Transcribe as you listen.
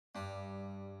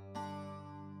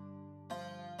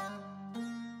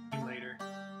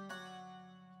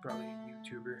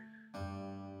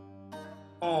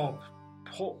Oh,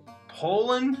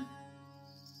 Poland?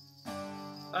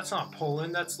 That's not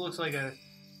Poland. That looks like a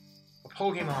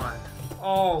Pokemon.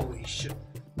 Holy shit.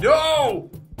 No!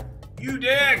 You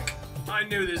dick! I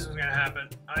knew this was gonna happen.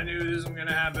 I knew this was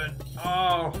gonna happen.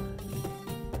 Oh.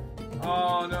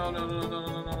 Oh, no, no, no, no,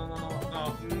 no, no, no,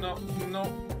 no, no, no,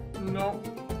 no.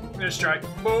 I'm gonna strike.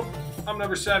 Boop. I'm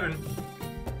number 7.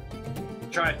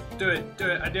 Try it. Do it. Do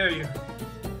it. I dare you.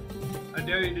 I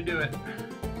dare you to do it.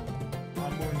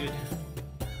 I'm wounded.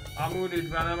 I'm wounded,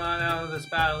 but I'm not out of this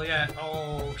battle yet.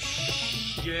 Oh,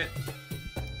 shit.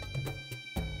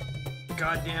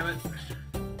 God damn it.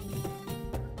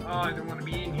 Oh, I don't want to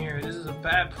be in here. This is a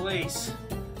bad place.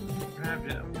 I'm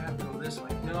gonna have to go this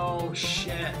way. No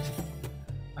shit.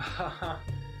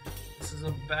 This is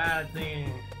a bad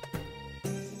thing.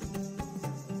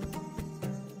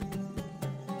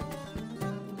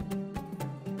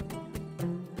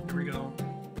 Here we go.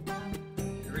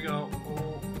 Here we go.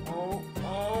 Oh, oh,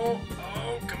 oh,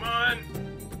 oh, come on.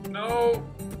 No.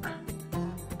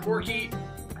 Porky.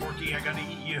 Porky, I gotta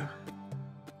eat you.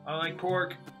 I like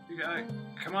pork. You gotta,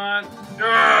 come on.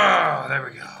 Oh, there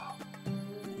we go.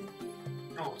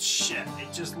 Oh shit,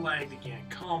 it just lagged again.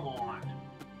 Come on.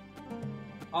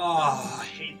 Oh, I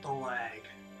hate the lag.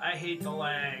 I hate the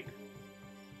lag.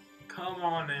 Come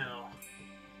on now.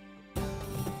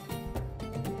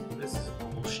 This is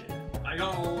bullshit. I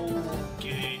go.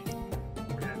 Okay.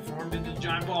 I formed into a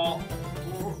giant ball.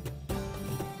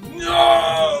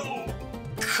 No!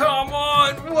 Come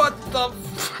on! What the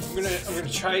f— I'm gonna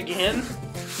try again.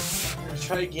 I'm gonna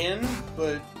try again,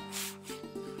 but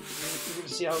we're gonna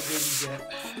see how good you get.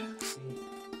 Let's see.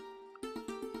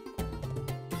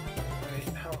 Alright,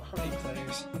 how many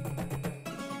players?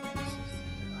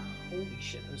 Holy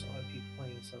shit, there's a lot of people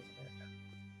playing in South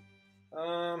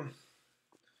America.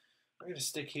 I'm gonna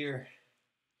stick here.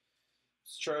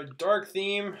 Let's try a dark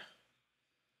theme.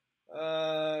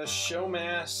 Show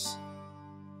mass.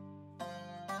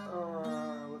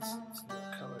 What's the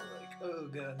color like? Oh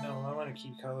god, no, I want to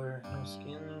keep color. No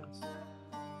skins.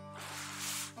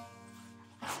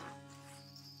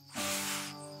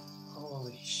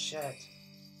 Holy shit.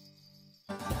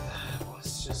 Well,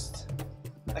 it's just...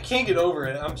 I can't get over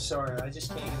it. I'm sorry. I just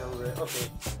can't get over it. Okay.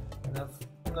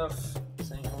 Enough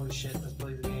saying holy shit. Let's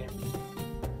play the game.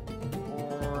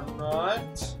 Or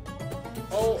not.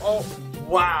 Oh,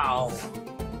 wow.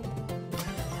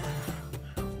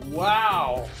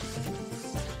 Wow.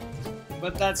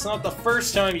 But that's not the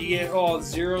first time you get all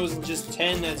 0s and just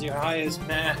 10 as your highest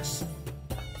max.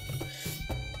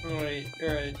 Alright,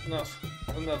 enough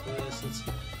of this.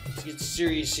 Let's get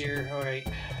serious here. Alright.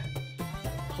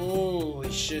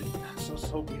 Holy shit. So let's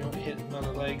hope we don't hit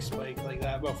another leg spike like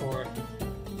that before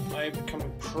I become a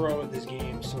pro at this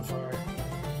game so far.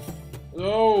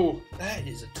 Oh, that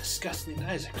is a disgusting,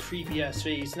 that is a creepy ass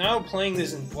face. Now playing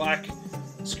this in black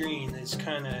screen is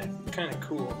kinda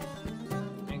cool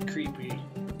and creepy.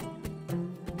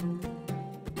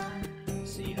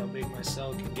 Let's see how big my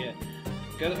cell can get.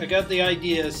 I got the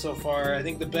idea so far. I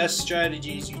think the best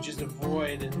strategy is you just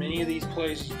avoid as many of these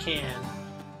places you can.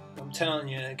 I'm telling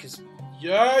you, because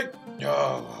dog.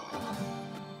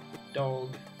 You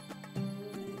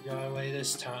got away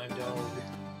this time, dog.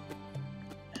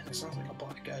 That sounds like a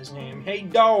black guy's name. Hey,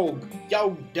 dog!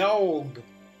 Yo, dog!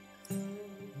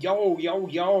 Yo, yo,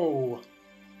 yo!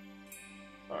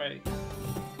 Alright.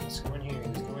 Let's go in here.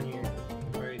 Let's go in here.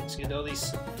 Alright, let's get all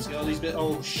these bits.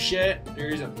 Oh, shit!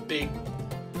 There's a big...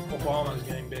 Obama's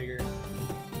getting bigger.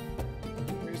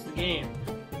 Where's the game?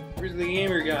 Where's the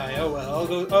gamer guy? Oh,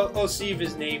 well. I'll see if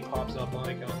his name pops up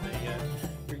like on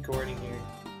the recording here.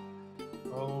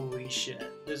 Holy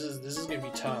shit. This is gonna be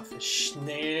tough.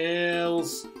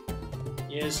 Snails.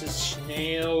 Yes, it's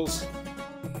snails.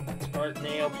 It's part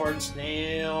nail, part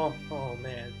snail. Oh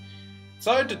man. It's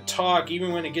hard to talk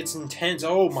even when it gets intense.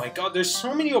 Oh my god, there's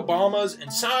so many Obamas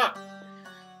and some...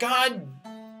 God.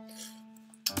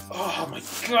 Oh my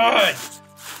god.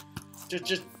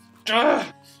 Just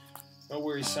Don't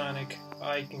worry, Sonic.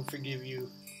 I can forgive you.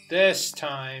 This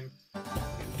time. We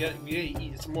gotta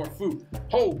eat some more food.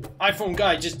 Oh, iPhone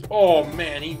guy just... Oh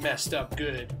man, he messed up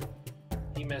good.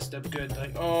 He messed up good.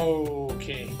 Like, oh,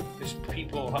 okay. There's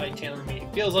people hightailing me.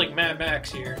 It feels like Mad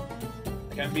Max here.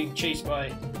 Like I'm being chased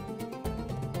by...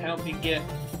 Help me get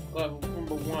level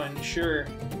number 1. Sure.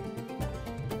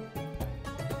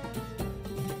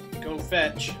 Go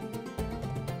fetch.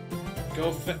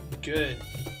 Go fetch. Good.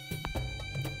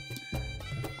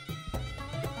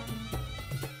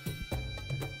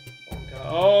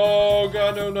 Oh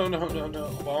god, no,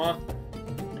 Obama.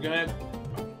 You're gonna...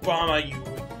 Obama, you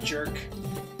jerk.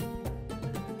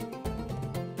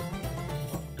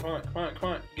 Oh Come on, come on, come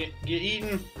on. Get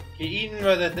eaten. Get eaten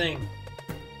by that thing.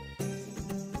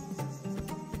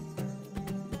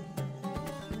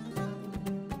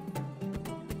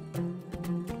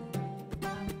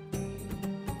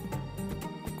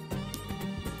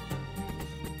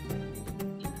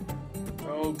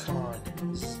 Oh, come on.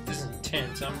 This is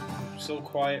intense. I'm so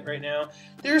quiet right now.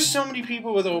 There's so many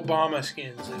people with Obama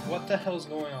skins. Like, what the hell's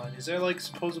going on? Is there, like,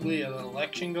 supposedly an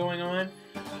election going on?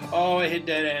 Oh, I hit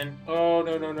dead end. Oh,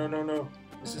 no, no, no, no, no.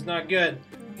 This is not good.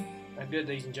 Not good,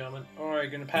 ladies and gentlemen.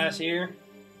 Alright, gonna pass here.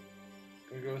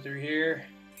 Gonna go through here.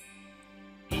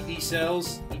 Eat these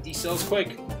cells. Eat these cells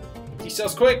quick. Eat these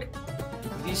cells quick.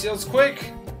 Eat these cells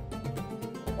quick.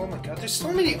 Oh my god, there's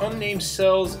so many unnamed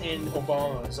cells in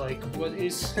Obama's. Like, what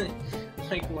is...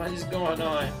 like, what is going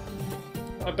on?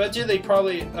 I bet you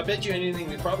anything,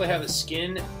 they probably have a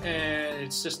skin, and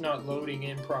it's just not loading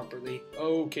in properly.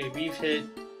 Okay, we've hit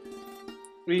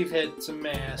some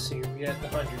mass here. We got the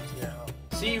hundreds now.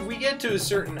 See, if we get to a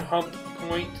certain hump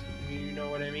point, you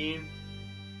know what I mean?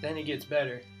 Then it gets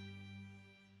better.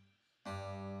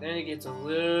 Then it gets a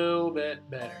little bit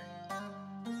better.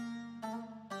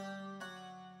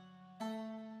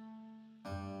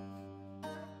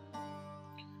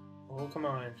 Oh, come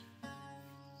on.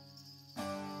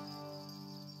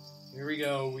 Here we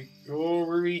go.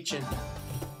 We're reaching.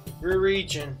 We're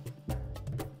reaching.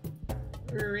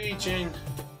 We're reaching.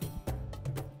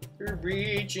 We're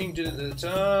reaching to the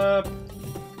top.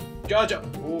 Gotcha.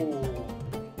 Oh,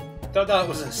 thought that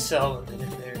was a cell a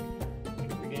minute there.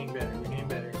 We're getting better. We're getting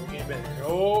better. We're getting better.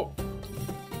 Oh,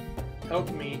 help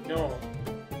me. No.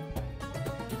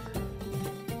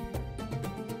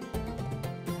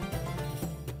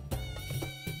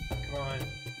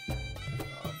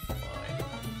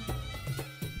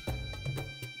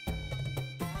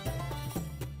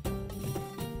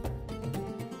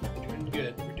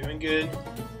 Good.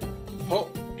 Oh,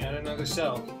 got another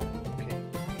cell. Okay,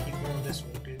 keep going this way.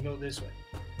 We're gonna go this way.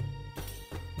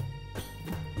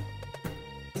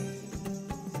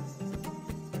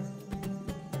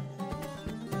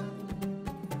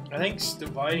 I think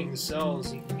dividing the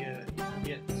cells, you can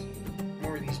get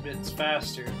more of these bits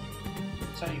faster.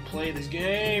 That's how you play this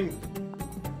game.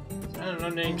 Is that an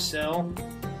unnamed cell?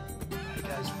 That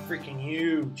guy's freaking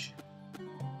huge.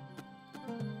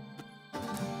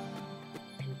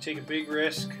 Take a big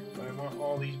risk, but I want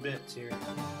all these bits here.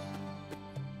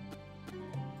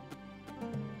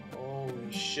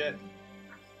 Holy shit.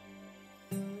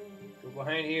 Go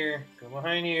behind here. Go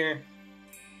behind here.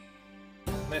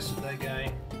 Don't mess with that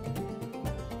guy.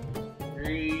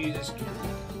 Jesus.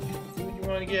 What do you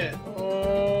want to get?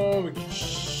 Oh,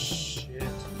 shit.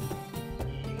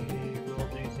 You will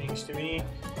do things to me.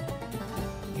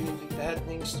 You will do bad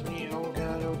things to me. Oh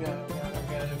god, oh god, oh god, oh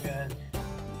god, oh god.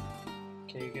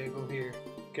 Okay, you gotta go here.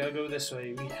 Gotta go this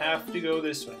way. We have to go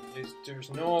this way.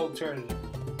 There's no alternative.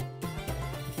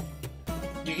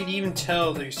 You can even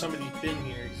tell there's somebody been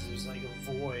here because there's like a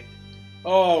void.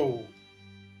 Oh!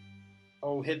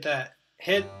 Oh, hit that.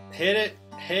 Hit it.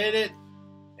 Hit it.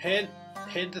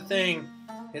 Hit the thing.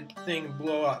 Hit the thing and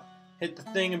blow up. Hit the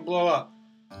thing and blow up.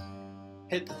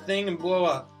 Hit the thing and blow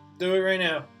up. Do it right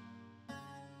now.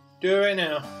 Do it right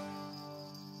now.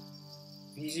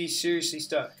 Easy, seriously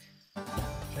stuck.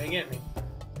 Try to get me.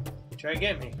 Try to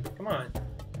get me. Come on.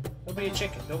 Don't be a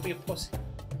chicken. Don't be a pussy.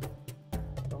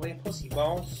 Don't be a pussy,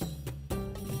 balls. I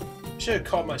should have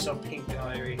called myself Pink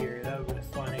Eye right here. That would have been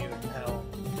funny as hell.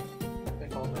 I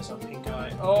called myself Pink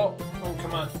Eye. Oh! Oh,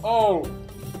 come on. Oh!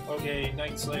 Okay,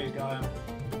 Night Slayer got him.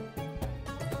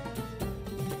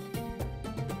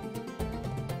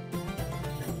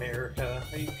 America.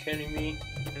 Are you kidding me?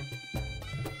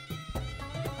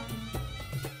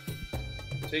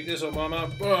 Take this, Obama.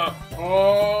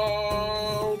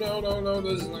 Oh, no, no, no.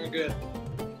 This is not good.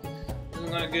 This is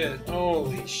not good.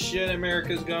 Holy shit,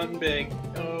 America's gotten big.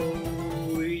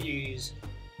 Holy jeez.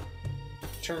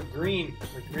 Turned green,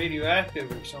 like radioactive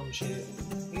or some shit.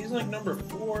 He's like number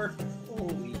 4.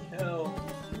 Holy hell.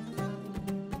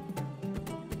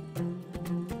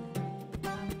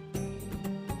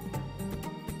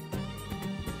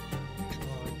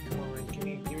 Come on. Give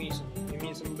me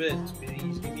some bits,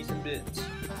 please. Give me some bits.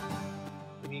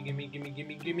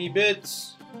 Give me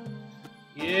bits.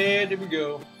 Yeah, there we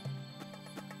go.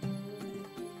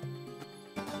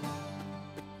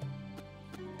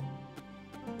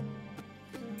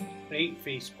 I ate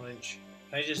face punch.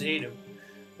 I just ate him.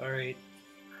 Alright.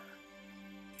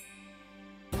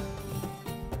 Oh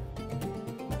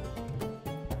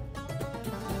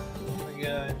my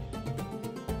god.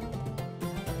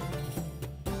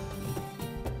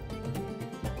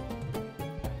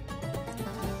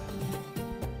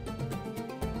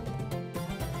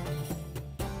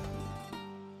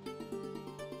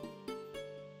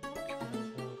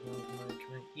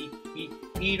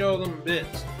 Eat all them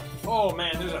bits. Oh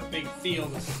man, there's a big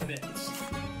field of bits.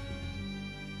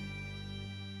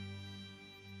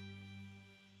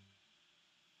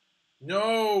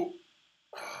 No!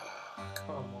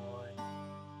 Come on.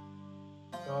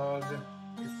 Dog.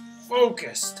 You're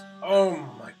focused! Oh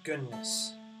my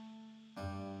goodness.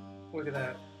 Look at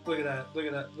that. Look at that. Look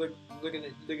at that. Look at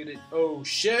it. Look at it. Oh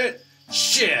shit!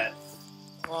 Shit!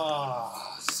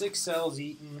 Ah, 6 cells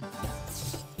eaten.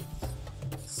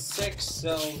 6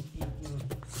 cells eaten.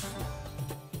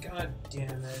 God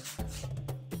damn it.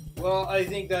 Well, I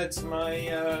think that's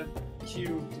my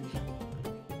cue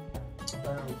to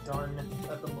be done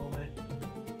at the moment.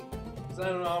 Because I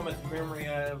don't know how much memory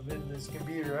I have in this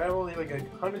computer. I have only like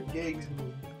 100 gigs in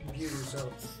the computer,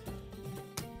 so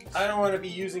I don't want to be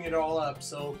using it all up.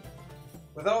 So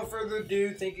without further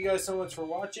ado, thank you guys so much for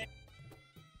watching.